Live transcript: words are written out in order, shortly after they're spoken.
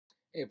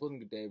Hey, a pleasant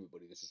good day,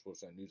 everybody. This is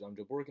Sports Center News. I'm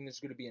Joe Bork, and this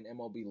is going to be an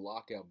MLB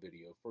Lockout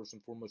video. First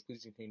and foremost,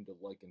 please continue to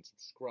like and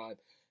subscribe.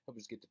 Help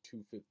us get to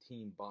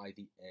 215 by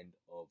the end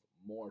of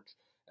March,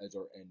 as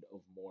our end of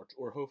March,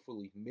 or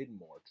hopefully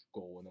mid-March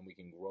goal, and then we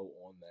can grow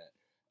on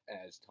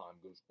that as time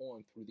goes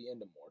on through the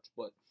end of March.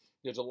 But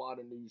there's a lot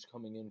of news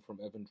coming in from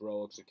Evan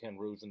Drellick's, the Ken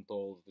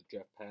Rosenthal's, the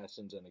Jeff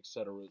Passons, and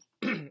etc.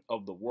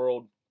 of the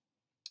world.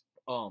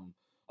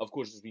 Of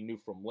course, as we knew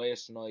from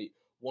last night,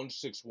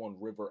 161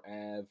 River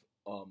Ave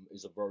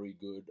is a very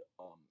good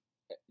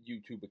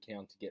YouTube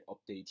account to get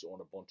updates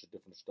on a bunch of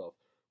different stuff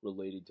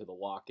related to the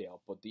lockout.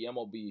 But the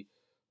MLB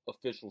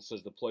official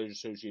says the Players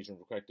Association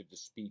requested to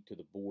speak to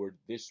the board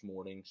this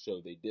morning,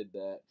 so they did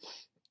that.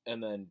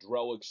 And then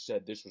Drellick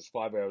said this was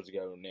 5 hours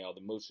ago now.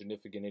 The most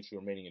significant issue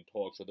remaining in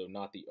talks, although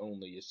not the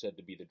only, is said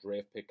to be the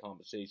draft pick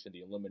compensation,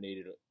 the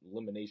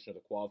elimination of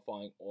the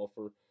qualifying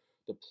offer.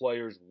 The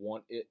players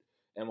want it.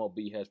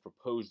 MLB has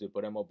proposed it,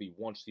 but MLB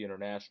wants the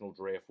international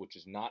draft, which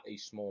is not a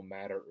small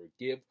matter or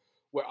give.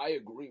 Where I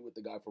agree with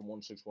the guy from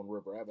 161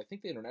 River Ave, I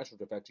think the international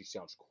draft actually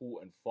sounds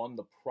cool and fun.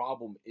 The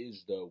problem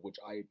is, though, which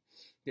I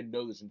didn't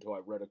know this until I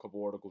read a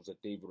couple articles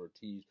that David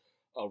Ortiz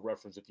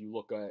referenced. If you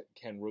look at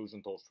Ken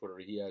Rosenthal's Twitter,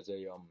 he has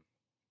a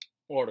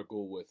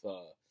article with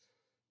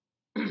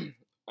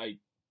I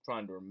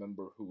trying to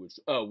remember who it's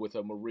with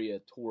Maria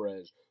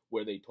Torres,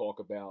 where they talk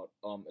about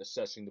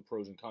assessing the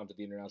pros and cons of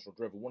the international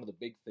draft. One of the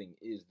big thing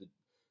is the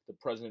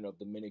president of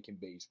Dominican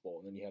baseball,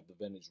 and then you have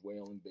the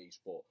Venezuelan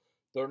baseball.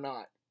 They're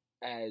not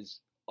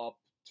as up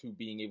to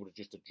being able to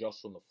just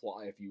adjust on the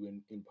fly if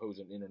you impose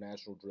an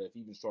international draft,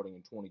 even starting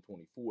in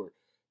 2024.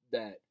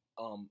 That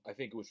I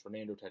think it was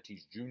Fernando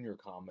Tatis Jr.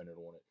 commented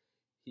on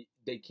it.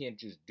 They can't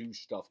just do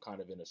stuff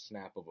kind of in a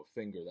snap of a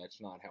finger. That's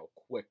not how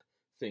quick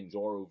things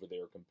are over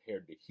there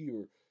compared to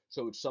here.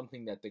 So it's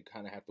something that they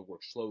kind of have to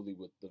work slowly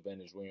with the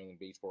Venezuelan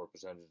baseball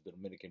representatives, the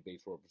Dominican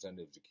baseball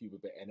representatives, the Cuba,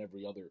 and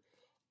every other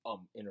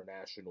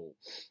international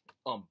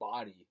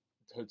body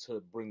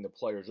to bring the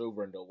players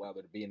over and to allow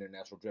there to be an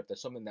international draft.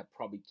 That's something that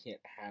probably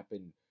can't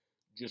happen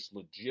just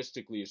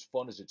logistically. As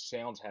fun as it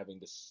sounds, having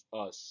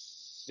the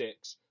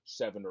 6,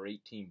 7, or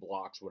 18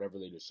 blocks, whatever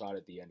they decide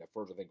at the end. At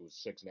first, I think it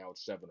was 6. Now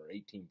it's 7 or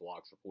 18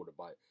 blocks reported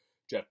by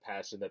Jeff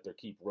Passan, that they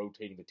keep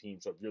rotating the team.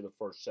 So if you're the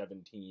first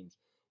 7 teams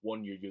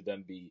one year, you'll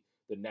then be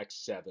the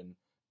next 7,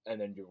 and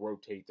then you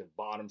rotate the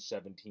bottom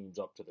 7 teams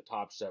up to the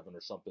top 7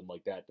 or something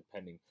like that,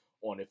 depending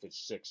on if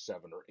it's 6,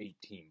 7, or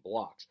 18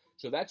 blocks.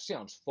 So that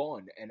sounds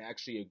fun and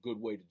actually a good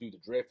way to do the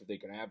draft if they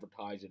can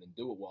advertise it and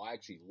do it. Well, I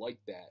actually like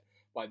that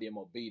by the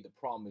MLB. The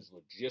problem is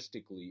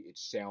logistically, it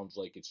sounds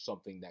like it's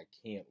something that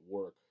can't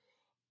work.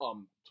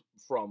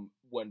 From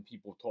when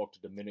people talk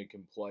to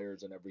Dominican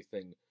players and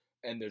everything,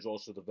 and there's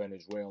also the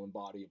Venezuelan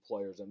body of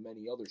players and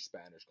many other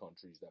Spanish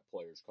countries that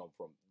players come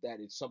from, that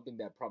it's something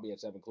that probably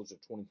has to happen closer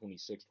to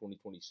 2026,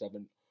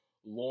 2027,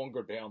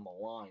 longer down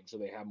the line, so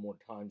they have more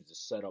time to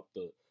set up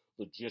the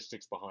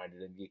logistics behind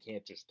it, and you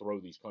can't just throw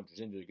these countries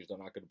into it because they're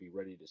not going to be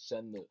ready to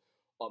send the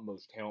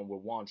utmost talent.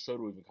 With Juan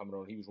Soto even coming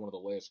on, he was one of the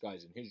last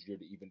guys in his year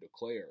to even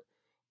declare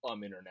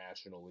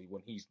internationally,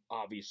 when he's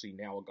obviously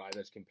now a guy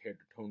that's compared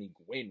to Tony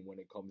Gwynn when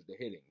it comes to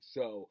hitting.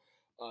 So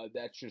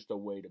that's just a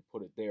way to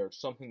put it there. It's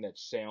something that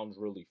sounds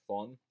really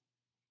fun,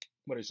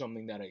 but it's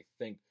something that I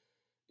think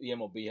the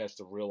MLB has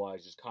to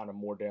realize is kind of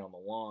more down the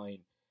line.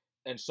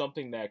 And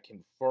something that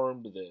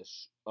confirmed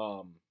this,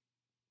 the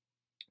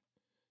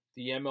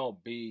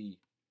MLB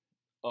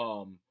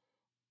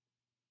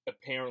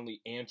apparently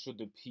answered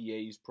the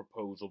PA's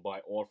proposal by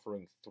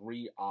offering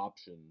 3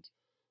 options,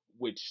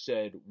 which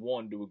said,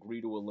 1, to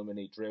agree to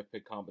eliminate draft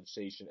pick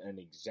compensation and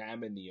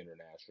examine the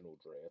international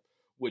draft,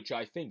 which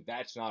I think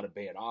that's not a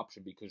bad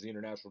option, because the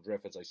international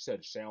draft, as I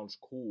said, sounds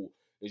cool.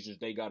 It's just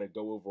they got to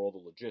go over all the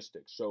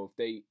logistics. So if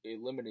they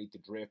eliminate the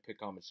draft pick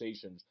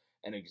compensations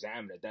and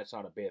examine it, that's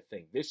not a bad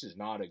thing. This is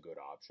not a good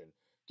option.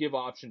 Give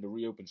option to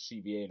reopen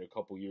CBA in a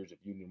couple years if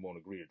union won't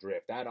agree to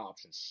draft. That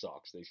option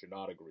sucks. They should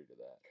not agree to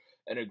that.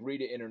 And agree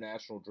to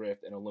international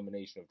draft and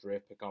elimination of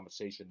draft pick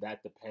compensation.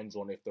 That depends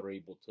on if they're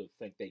able to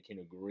think they can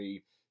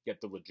agree, get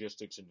the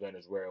logistics in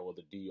Venezuela,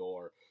 the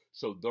DR,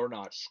 so they're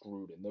not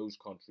screwed in those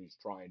countries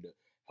trying to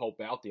help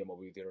out the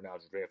MLB with the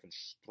international draft and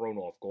thrown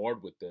off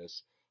guard with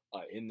this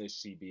in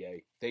this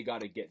CBA. They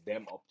got to get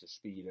them up to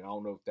speed, and I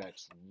don't know if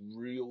that's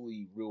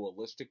really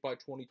realistic by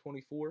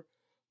 2024,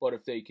 but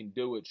if they can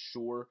do it,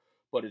 sure.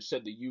 But it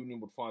said the union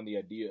would find the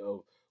idea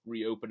of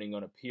reopening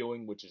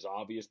unappealing, which is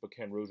obvious, but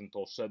Ken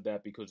Rosenthal said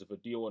that because if a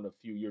deal in a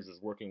few years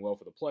is working well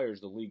for the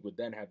players, the league would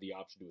then have the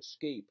option to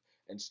escape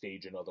and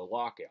stage another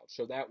lockout.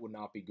 So that would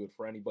not be good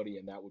for anybody,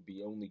 and that would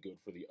be only good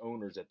for the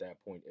owners at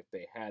that point if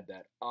they had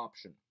that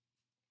option.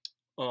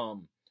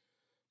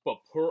 But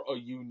per a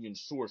union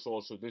source,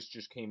 also, this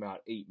just came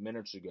out 8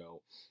 minutes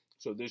ago,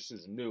 so this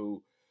is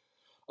new.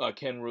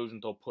 Ken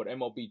Rosenthal put,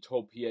 MLB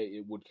told PA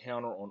it would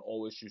counter on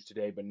all issues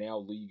today, but now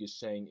league is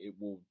saying it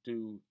will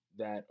do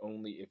that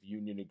only if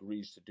union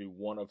agrees to do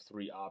one of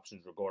 3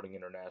 options regarding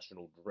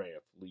international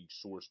draft. League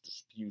source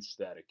disputes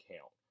that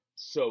account.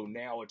 So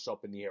now it's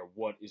up in the air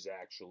what is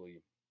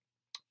actually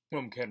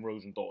from Ken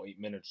Rosenthal 8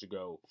 minutes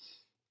ago,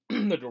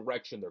 the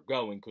direction they're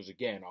going, because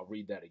again, I'll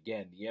read that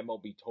again. The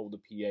MLB told the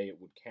PA it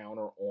would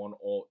counter on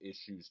all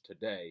issues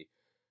today,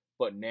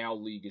 but now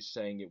League is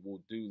saying it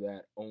will do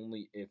that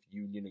only if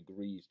union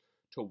agrees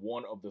to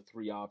one of the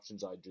three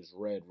options I just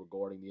read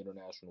regarding the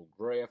international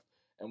draft,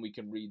 and we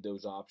can read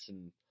those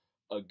options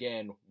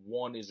again.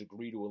 One is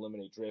agree to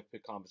eliminate draft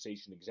pick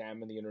compensation,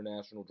 examine the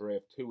international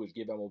draft. Two is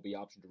give MLB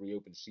option to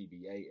reopen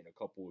CBA in a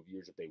couple of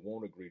years if they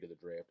won't agree to the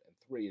draft. And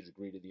three is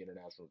agree to the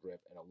international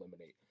draft and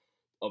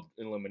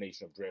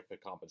elimination of draft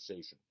pick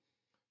compensation.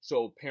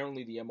 So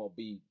apparently the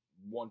MLB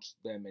wants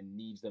them and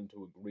needs them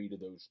to agree to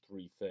those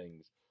three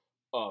things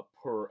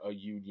per a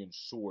union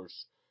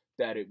source,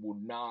 that it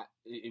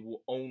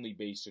will only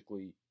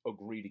basically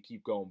agree to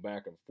keep going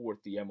back and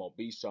forth, the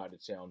MLB side,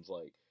 it sounds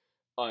like,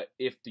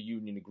 if the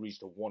union agrees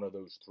to one of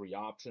those three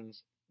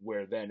options,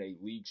 where then a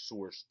league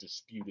source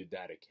disputed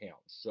that account.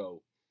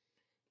 So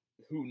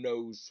who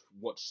knows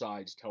what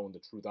side's telling the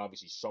truth.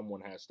 Obviously,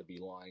 someone has to be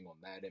lying on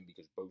that end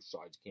because both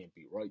sides can't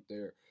be right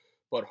there.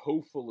 But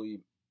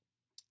hopefully,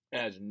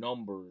 as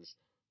numbers,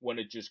 when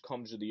it just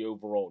comes to the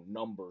overall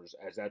numbers,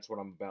 as that's what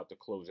I'm about to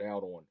close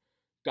out on,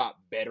 got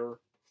better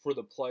for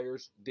the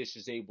players. This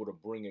is able to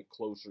bring it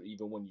closer,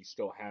 even when you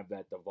still have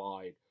that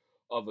divide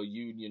of a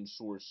union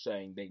source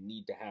saying they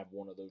need to have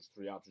one of those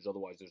three options.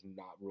 Otherwise, there's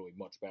not really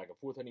much back and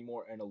forth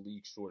anymore, and a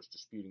league source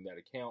disputing that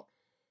account.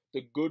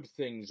 The good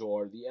things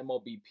are the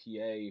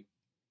MLBPA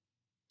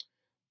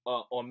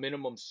on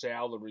minimum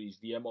salaries.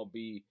 The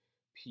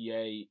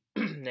MLBPA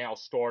now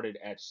started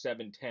at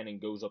 $710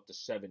 and goes up to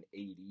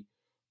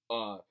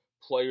 $780.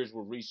 Players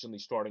were recently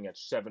starting at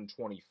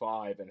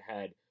 $725 and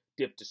had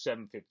dipped to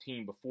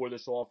 $715 before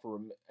this offer.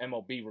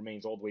 MLB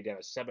remains all the way down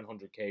at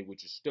 $700K,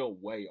 which is still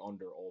way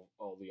under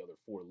all the other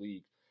four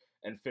leagues,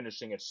 and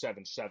finishing at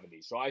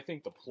 $770. So I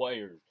think the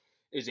players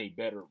is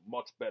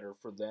much better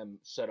for them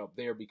set up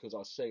there, because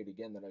I'll say it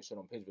again that I said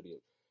on his video.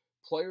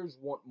 Players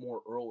want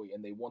more early,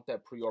 and they want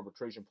that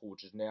pre-arbitration pool,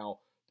 which is now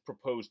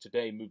proposed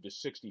today, moved to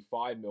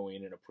 $65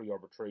 million in a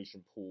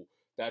pre-arbitration pool.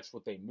 That's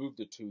what they moved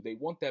it to. They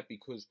want that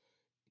because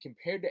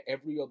compared to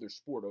every other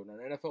sport, on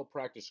an NFL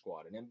practice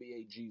squad, an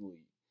NBA G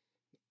League,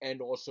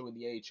 and also in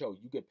the AHL,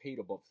 you get paid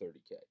above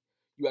 $30K.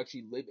 You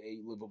actually live a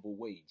livable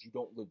wage. You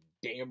don't live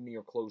damn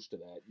near close to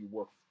that. You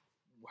work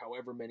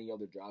however many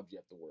other jobs you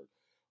have to work,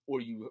 or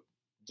you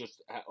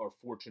just are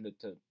fortunate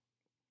to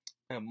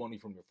have money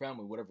from your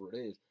family, whatever it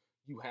is.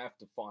 You have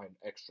to find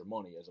extra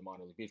money as a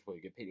minor league baseball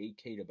player. You get paid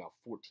 $8K to about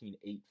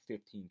 $14.8,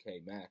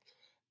 $15K max,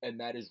 and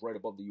that is right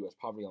above the U.S.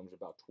 poverty line, which is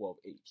about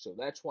 $12.8. So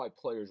that's why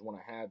players want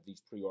to have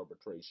these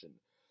pre-arbitration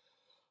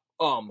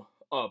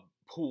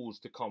pools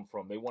to come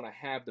from. They want to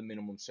have the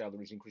minimum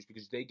salaries increase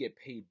because they get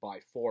paid by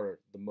far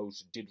the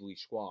most diddly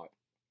squat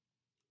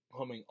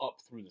coming up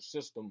through the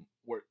system,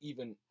 where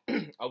even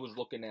I was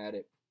looking at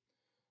it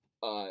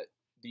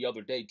the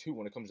other day too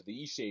when it comes to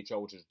the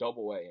ECHL, which is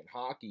AA, and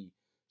hockey.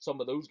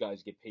 Some of those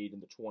guys get paid in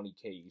the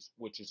 20Ks,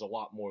 which is a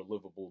lot more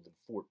livable than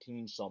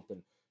 14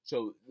 something.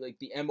 So like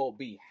the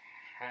MLB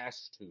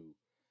has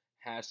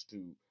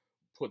to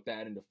put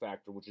that into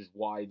factor, which is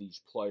why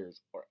these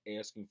players are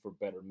asking for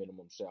better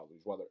minimum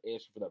salaries, why they're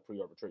asking for that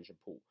pre-arbitration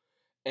pool,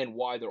 and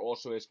why they're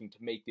also asking to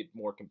make it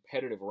more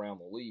competitive around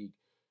the league.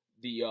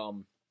 The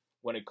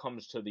when it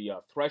comes to the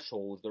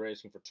thresholds, they're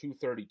asking for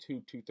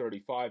 232,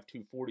 235,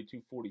 240,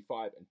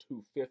 245, and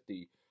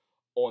 250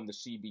 on the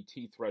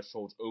CBT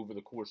thresholds over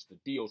the course of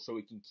the deal, so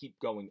it can keep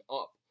going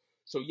up.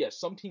 So yes,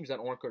 some teams that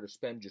aren't going to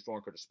spend just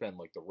aren't going to spend,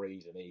 like the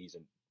Rays and A's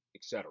and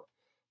etc.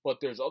 But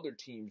there's other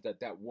teams that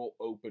will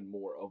open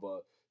more of a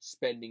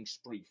spending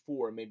spree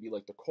for, maybe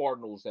like the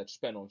Cardinals that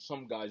spend on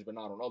some guys but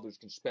not on others,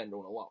 can spend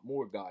on a lot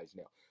more guys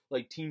now.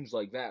 Like teams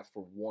like that,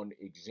 for one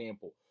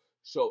example.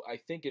 So I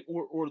think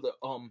or the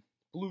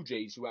Blue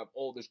Jays, who have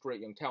all this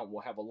great young talent, will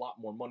have a lot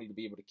more money to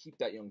be able to keep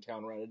that young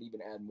talent around and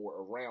even add more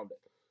around it.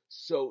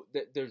 So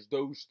there's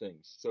those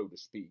things, so to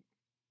speak.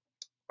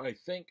 I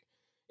think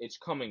it's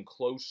coming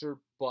closer,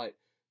 but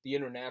the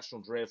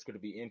international draft's going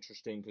to be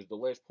interesting, because the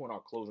last point I'll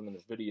close on in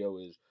this video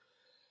is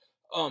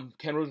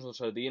Ken Rosenthal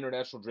said the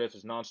international draft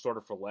is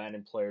non-starter for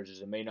Latin players,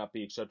 as it may not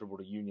be acceptable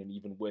to union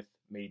even with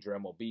major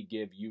MLB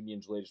give.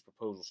 Union's latest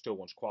proposal still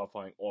wants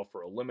qualifying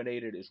offer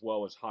eliminated, as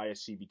well as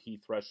highest CBT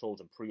thresholds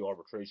and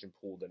pre-arbitration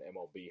pool than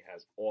MLB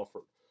has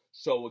offered.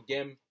 So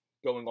again,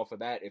 going off of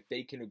that, if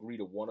they can agree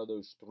to one of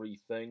those three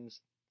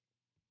things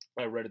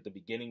I read at the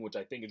beginning, which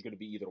I think is going to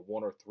be either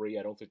one or three,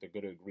 I don't think they're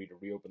going to agree to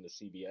reopen the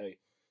CBA.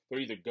 They're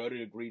either going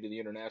to agree to the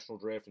international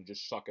draft and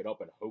just suck it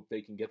up and hope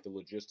they can get the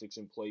logistics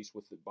in place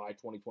with it by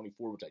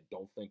 2024, which I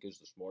don't think is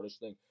the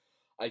smartest thing.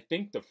 I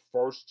think the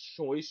first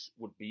choice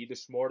would be the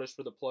smartest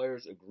for the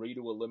players: agree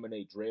to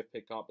eliminate draft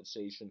pick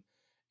compensation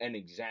and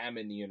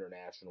examine the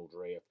international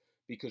draft,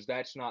 because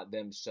that's not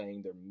them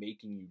saying they're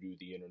making you do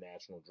the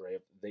international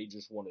draft. They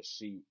just want to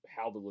see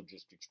how the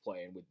logistics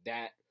play. And with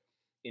that,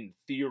 in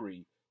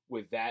theory,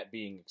 with that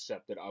being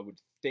accepted, I would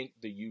think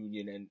the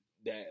union and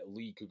that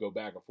league could go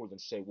back and forth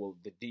and say, well,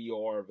 the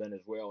DR,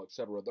 Venezuela,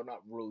 etc., they're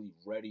not really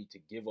ready to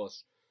give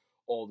us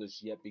all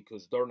this yet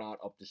because they're not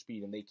up to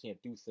speed and they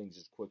can't do things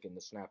as quick in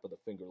the snap of the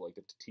finger like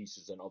the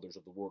Tatises and others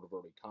of the world have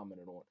already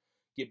commented on.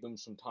 Give them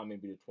some time,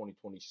 maybe to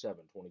 2027,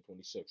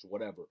 2026,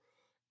 whatever.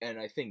 And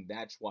I think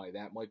that's why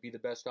that might be the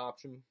best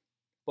option.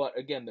 But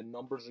again, the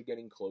numbers are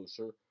getting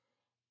closer.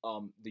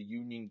 The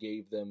union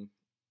gave them,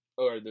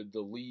 or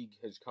the league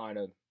has kind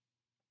of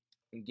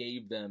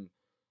gave them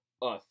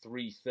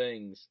three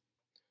things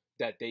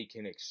that they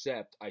can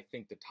accept. I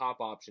think the top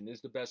option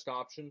is the best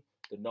option.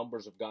 The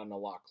numbers have gotten a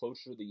lot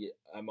closer. The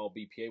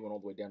MLBPA went all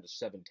the way down to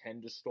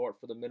 710 to start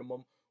for the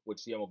minimum,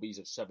 which the MLB is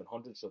at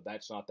 700, so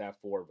that's not that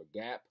far of a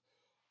gap.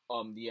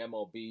 The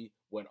MLB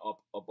went up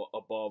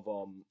above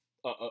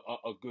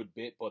a good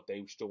bit, but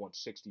they still want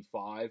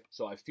 65.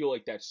 So I feel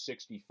like that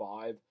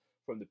 65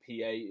 from the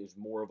PA is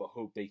more of a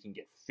hope they can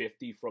get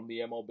 50 from the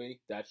MLB.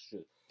 That's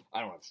just,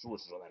 I don't have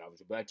sources on that,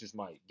 obviously, but that's just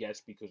my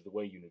guess because the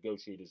way you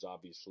negotiate is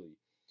obviously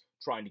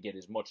trying to get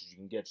as much as you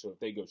can get. So if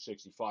they go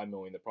 65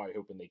 million, they're probably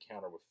hoping they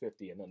counter with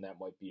 50, and then that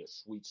might be a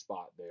sweet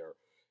spot there.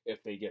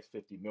 If they get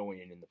 50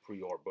 million in the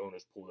pre-R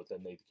bonus pool, that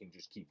then they can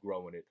just keep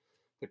growing it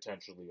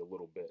potentially a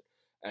little bit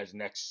as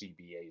next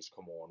CBAs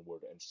come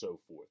onward and so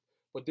forth.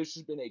 But this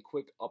has been a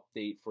quick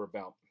update for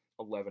about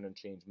 11 and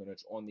change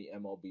minutes on the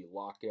MLB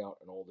lockout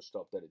and all the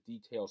stuff that it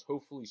details.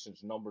 Hopefully,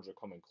 since numbers are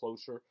coming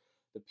closer,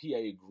 the PA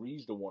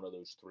agrees to one of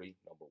those three,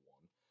 number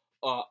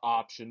one,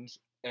 options,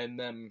 and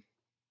then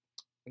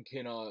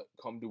can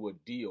come to a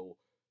deal.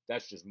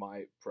 That's just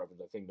my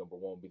preference. I think number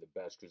one would be the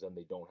best because then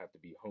they don't have to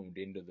be honed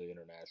into the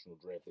international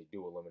draft. They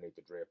do eliminate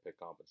the draft pick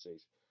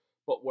compensation.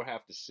 But we'll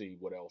have to see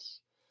what else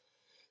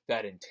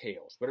that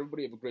entails. But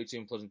everybody have a great day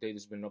and pleasant day.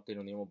 This has been an update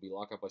on the MLB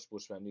Lockout by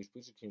Sports Fan News.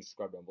 Please continue to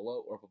subscribe down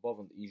below or up above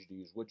on the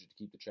easy-to-use widget to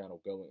keep the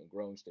channel going and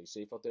growing. Stay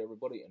safe out there,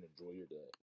 everybody, and enjoy your day.